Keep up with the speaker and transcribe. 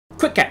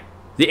Quick Cap.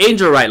 The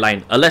Angel Right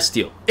line,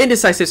 Alestiel.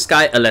 Indecisive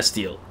Sky,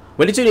 Alestiel.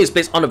 When this unit is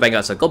placed on the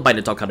Vanguard circle, bind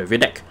the top card of your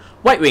deck.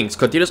 White Wings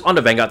continues on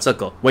the Vanguard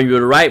circle. When you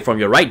write from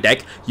your right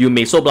deck, you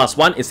may Soul Blast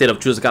 1 instead of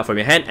choose a card from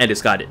your hand and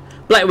discard it.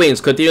 Black Wings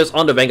continues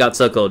on the Vanguard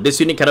circle. This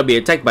unit cannot be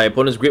attacked by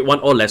opponent's grade 1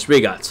 or less rear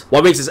guards.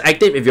 White Wings is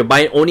active if your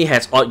bind only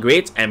has odd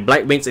grades, and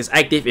Black Wings is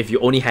active if you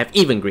only have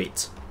even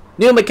grades.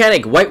 New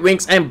mechanic, White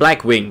Wings and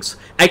Black Wings.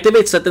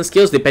 Activate certain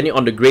skills depending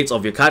on the grades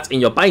of your cards in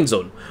your bind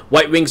zone.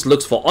 White Wings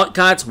looks for odd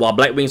cards, while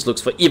Black Wings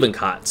looks for even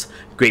cards.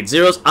 Grade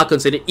 0s are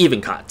considered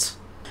even cards.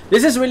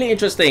 This is really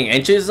interesting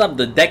and changes up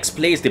the deck's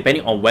plays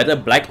depending on whether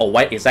black or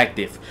white is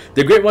active.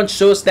 The grade 1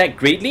 shows that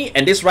greatly,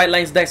 and this right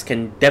line's decks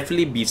can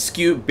definitely be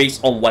skewed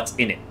based on what's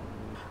in it.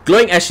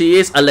 Glowing as she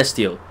is,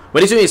 Alestiel.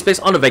 When this unit is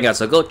placed on the Vanguard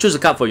circle, choose a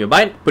card from your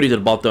bind, put it to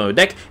the bottom of your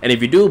deck, and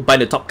if you do,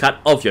 bind the top card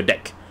of your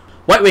deck.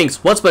 White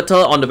Wings, once per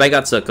turn on the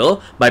Vanguard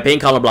circle, by paying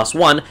Counterblast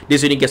 1,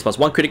 this unit gets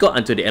 +1 critical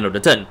until the end of the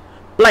turn.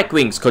 Black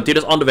Wings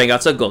continues on the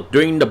Vanguard circle.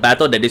 During the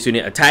battle that this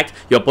unit attacked,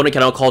 your opponent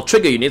cannot call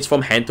trigger units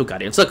from hand to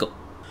Guardian circle.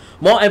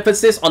 More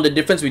emphasis on the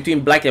difference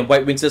between Black and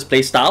White Wings'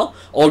 playstyle,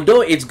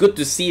 although it's good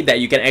to see that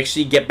you can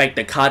actually get back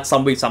the card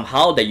some way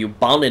somehow that you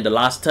bound in the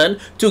last turn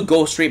to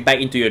go straight back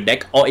into your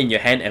deck or in your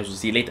hand, as we'll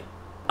see later.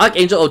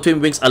 Archangel of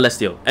Twin Wings,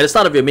 Alestiel. At the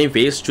start of your main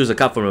phase, choose a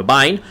card from your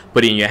bind,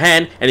 put it in your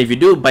hand, and if you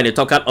do, bind the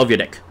top card of your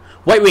deck.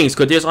 White Wings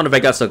continues on the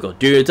Vanguard circle.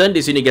 During your turn,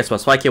 this unit gets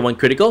 +5k 1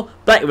 critical.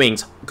 Black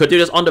Wings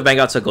continues on the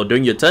Vanguard circle.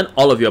 During your turn,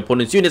 all of your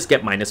opponent's units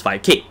get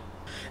 -5k.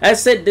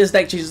 As said, this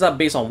deck changes up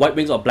based on White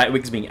Wings or Black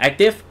Wings being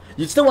active.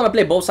 You still want to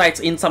play both sides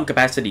in some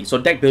capacity, so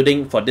deck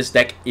building for this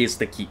deck is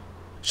the key.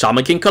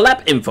 Shaman King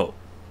collab info.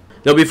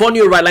 There will be 4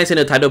 new right lines in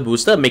the title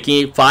booster,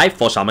 making it 5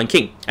 for Shaman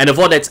King. And the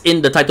 4 that's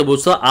in the title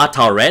booster are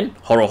Tauren,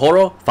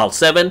 Horo, File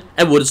 7,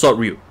 and Wooden Sword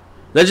Ryu.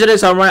 Legendary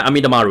Samurai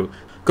Amidamaru.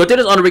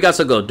 Continues on the Vanguard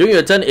circle. During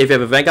your turn, if you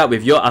have a Vanguard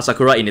with your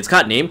Asakura in its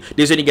card name,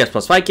 this unit gets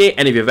 +5k,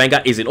 and if your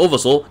Vanguard is in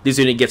Oversoul, this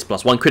unit gets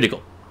 +1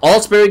 critical. All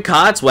Spirit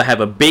cards will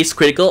have a base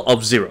critical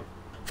of 0.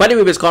 Fighting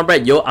with his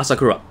comrade, Yo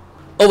Asakura.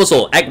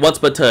 Oversoul, act once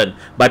per turn.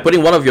 By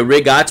putting one of your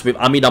rear guards with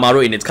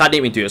Amidamaru in its card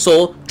name into your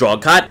soul, draw a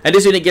card, and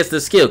this unit gets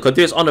the skill.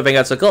 Continues on the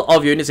Vanguard circle. All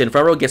of your units in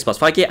front row gets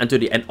 +5k until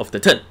the end of the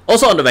turn.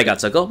 Also on the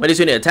Vanguard circle, when this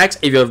unit attacks,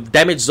 if your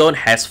damage zone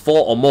has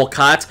 4 or more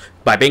cards,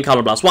 by paying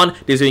Counterblast 1,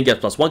 this unit gets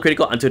 +1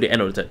 critical until the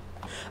end of the turn.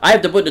 I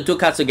have to put the 2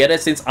 cards together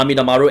since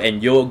Amidamaru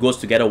and Yo goes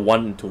together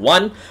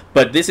 1-to-1,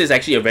 but this is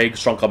actually a very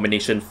strong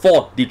combination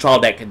for the trial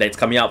deck that's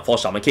coming out for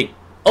Shaman King.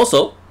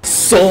 Also,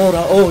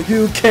 Sora o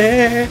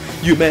yuke,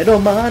 yume no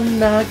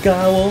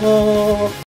mannaka wo